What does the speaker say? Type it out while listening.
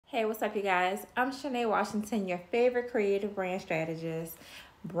Hey, what's up, you guys? I'm Shanae Washington, your favorite creative brand strategist,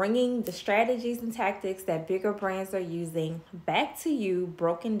 bringing the strategies and tactics that bigger brands are using back to you,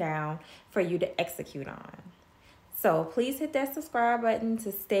 broken down for you to execute on. So please hit that subscribe button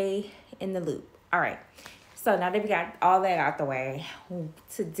to stay in the loop. All right. So now that we got all that out the way,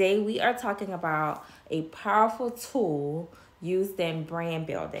 today we are talking about a powerful tool used in brand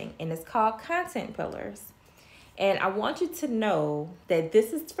building, and it's called content pillars. And I want you to know that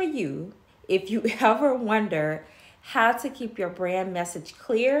this is for you if you ever wonder how to keep your brand message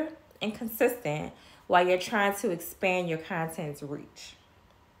clear and consistent while you're trying to expand your content's reach.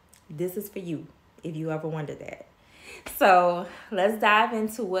 This is for you if you ever wondered that. So let's dive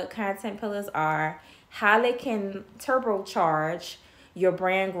into what content pillars are, how they can turbocharge your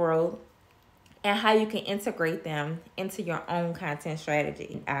brand growth, and how you can integrate them into your own content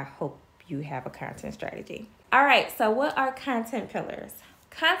strategy. I hope you have a content strategy. All right, so what are content pillars?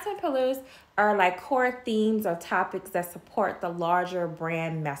 Content pillars are like core themes or topics that support the larger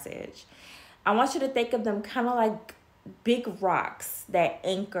brand message. I want you to think of them kind of like big rocks that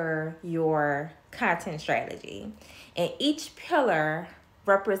anchor your content strategy. And each pillar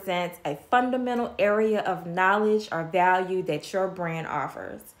represents a fundamental area of knowledge or value that your brand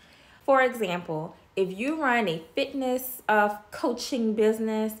offers. For example, if you run a fitness coaching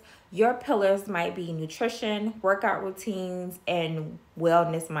business, your pillars might be nutrition, workout routines, and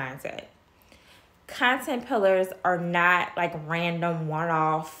wellness mindset. Content pillars are not like random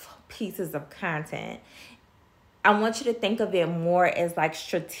one-off pieces of content. I want you to think of it more as like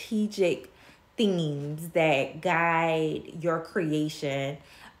strategic themes that guide your creation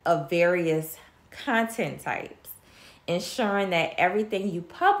of various content types, ensuring that everything you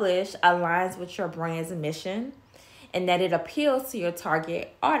publish aligns with your brand's mission and that it appeals to your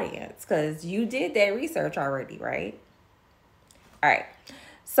target audience, because you did that research already, right? All right.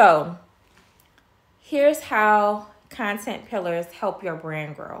 So here's how content pillars help your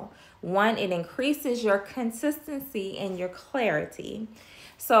brand grow. One, it increases your consistency and your clarity.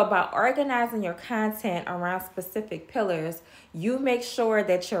 So by organizing your content around specific pillars, you make sure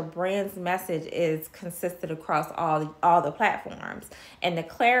that your brand's message is consistent across all the platforms. And the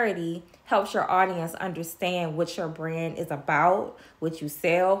clarity helps your audience understand what your brand is about, what you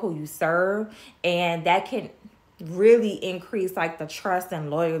sell, who you serve, and that can really increase like the trust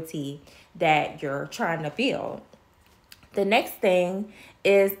and loyalty that you're trying to build. The next thing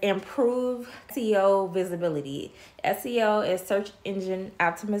is improve SEO visibility. SEO is search engine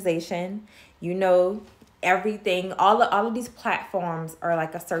optimization. You know, everything, all of these platforms are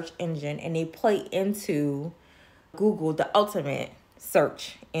like a search engine, and they play into Google, the ultimate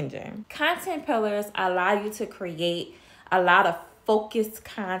search engine. Content pillars allow you to create a lot of focused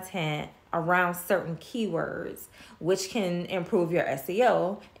content around certain keywords, which can improve your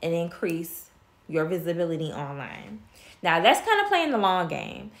SEO and increase your visibility online. Now, that's kind of playing the long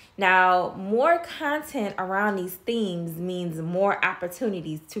game. Now, more content around these themes means more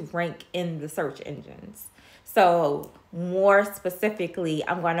opportunities to rank in the search engines. So, more specifically,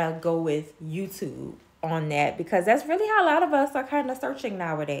 I'm going to go with YouTube on that, because that's really how a lot of us are kind of searching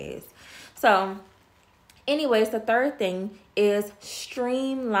nowadays. So, anyways, the third thing is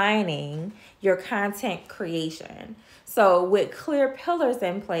streamlining your content creation. So, with clear pillars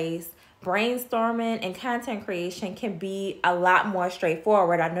in place, brainstorming and content creation can be a lot more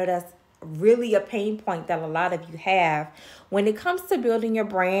straightforward. I know that's really a pain point that a lot of you have when it comes to building your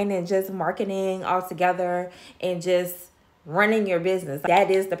brand and just marketing altogether and just running your business. That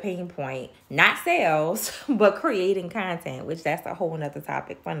is the pain point, not sales, but creating content, which that's a whole nother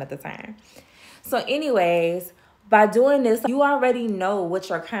topic for another time. So anyways, by doing this, you already know what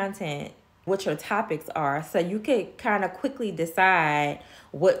your topics are, so you can kind of quickly decide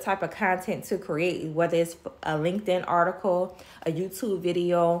what type of content to create, whether it's a LinkedIn article, a YouTube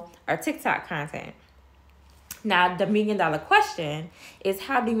video, or TikTok content. Now, the $1 million question is,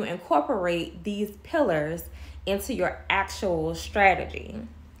 how do you incorporate these pillars into your actual strategy?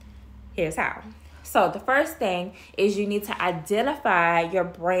 Here's how. So the first thing is you need to identify your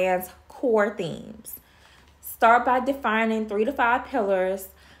brand's core themes. Start by defining 3 to 5 pillars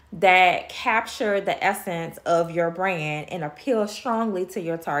that capture the essence of your brand and appeal strongly to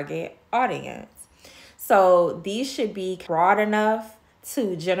your target audience. So these should be broad enough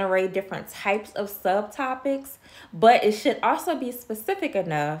to generate different types of subtopics, but it should also be specific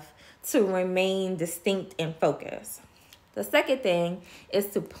enough to remain distinct and focused. The second thing is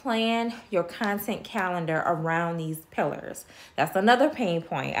to plan your content calendar around these pillars. That's another pain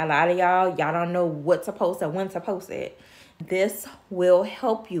point. A lot of y'all don't know what to post or when to post it. This will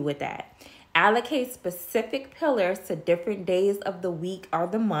help you with that. Allocate specific pillars to different days of the week or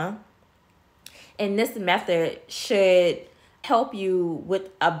the month. And this method should help you with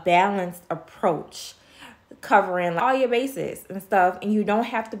a balanced approach, covering all your bases and stuff. And you don't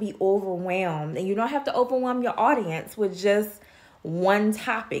have to be overwhelmed, and you don't have to overwhelm your audience with just one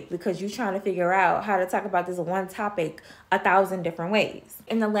topic, because you're trying to figure out how to talk about this one topic 1,000 different ways.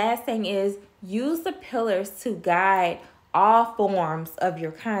 And the last thing is, use the pillars to guide all forms of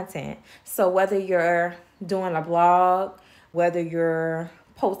your content. So whether you're doing a blog, whether you're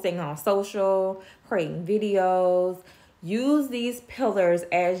posting on social, creating videos, use these pillars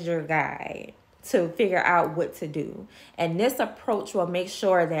as your guide to figure out what to do. And this approach will make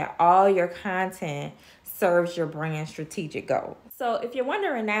sure that all your content serves your brand strategic goals. So if you're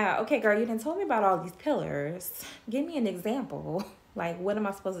wondering now, okay, girl, you didn't tell me about all these pillars. Give me an example. Like, what am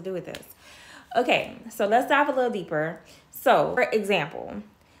I supposed to do with this? Okay, so let's dive a little deeper. So, for example,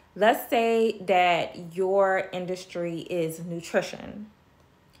 let's say that your industry is nutrition,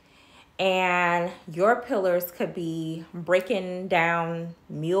 and your pillars could be breaking down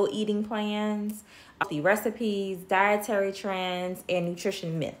meal eating plans, the recipes, dietary trends, and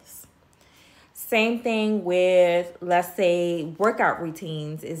nutrition myths. Same thing with, let's say, workout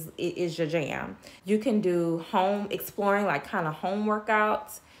routines is your jam. You can do home exploring, like kind of home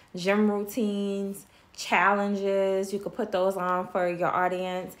workouts, gym routines, challenges. You could put those on for your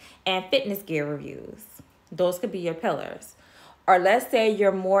audience, and fitness gear reviews. Those could be your pillars. Or let's say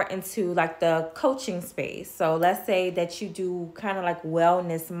you're more into like the coaching space. So let's say that you do kind of like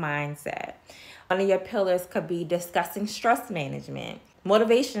wellness mindset. One of your pillars could be discussing stress management,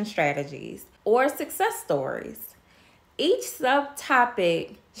 motivation strategies, or success stories. Each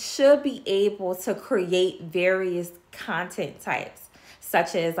subtopic should be able to create various content types,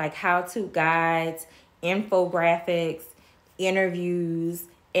 such as like how-to guides, infographics, interviews,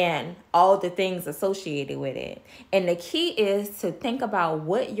 and all the things associated with it. And the key is to think about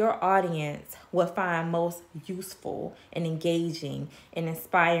what your audience will find most useful and engaging and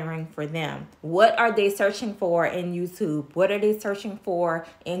inspiring for them. What are they searching for in YouTube? What are they searching for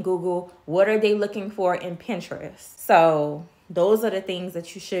in Google? What are they looking for in Pinterest? So those are the things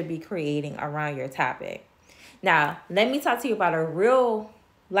that you should be creating around your topic. Now, let me talk to you about a real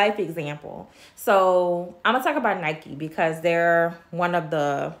life example. So I'm gonna talk about Nike because they're one of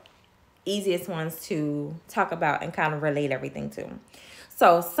the easiest ones to talk about and kind of relate everything to.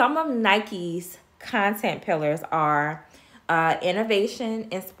 So some of Nike's content pillars are innovation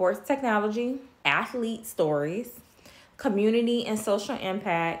in sports technology, athlete stories, community and social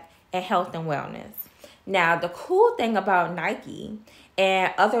impact, and health and wellness. Now, the cool thing about Nike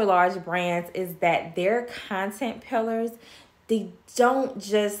and other large brands is that their content pillars, they don't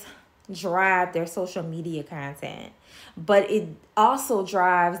just drive their social media content, but it also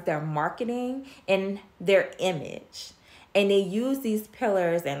drives their marketing and their image. And they use these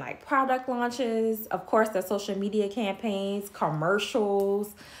pillars in like product launches, of course, their social media campaigns,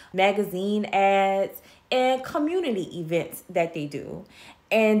 commercials, magazine ads, and community events that they do.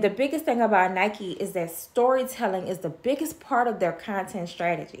 And the biggest thing about Nike is that storytelling is the biggest part of their content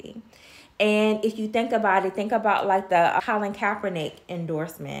strategy. And if you think about it, think about like the Colin Kaepernick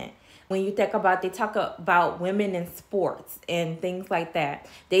endorsement. When you think about, they talk about women in sports and things like that.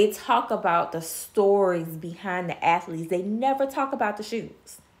 They talk about the stories behind the athletes. They never talk about the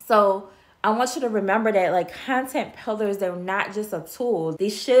shoes. So I want you to remember that like content pillars, they're not just a tool. They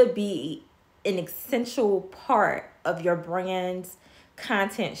should be an essential part of your brand's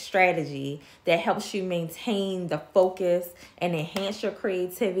content strategy that helps you maintain the focus and enhance your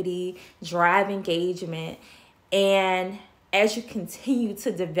creativity, drive engagement. And as you continue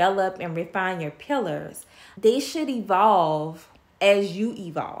to develop and refine your pillars, they should evolve as you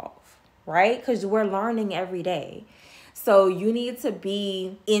evolve, right? Because we're learning every day. So you need to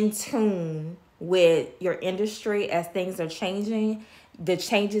be in tune with your industry as things are changing, the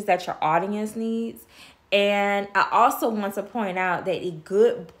changes that your audience needs. And I also want to point out that a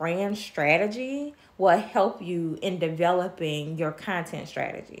good brand strategy will help you in developing your content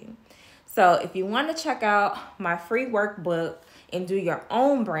strategy. So if you want to check out my free workbook and do your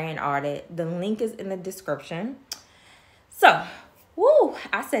own brand audit, the link is in the description. So,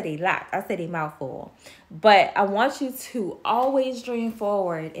 I said a lot. I said a mouthful. But I want you to always dream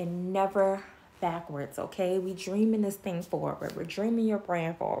forward and never backwards, okay? We dreaming this thing forward. We're dreaming your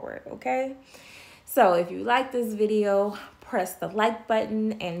brand forward, okay? So if you like this video, press the like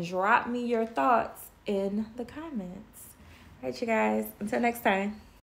button and drop me your thoughts in the comments. All right, you guys, until next time.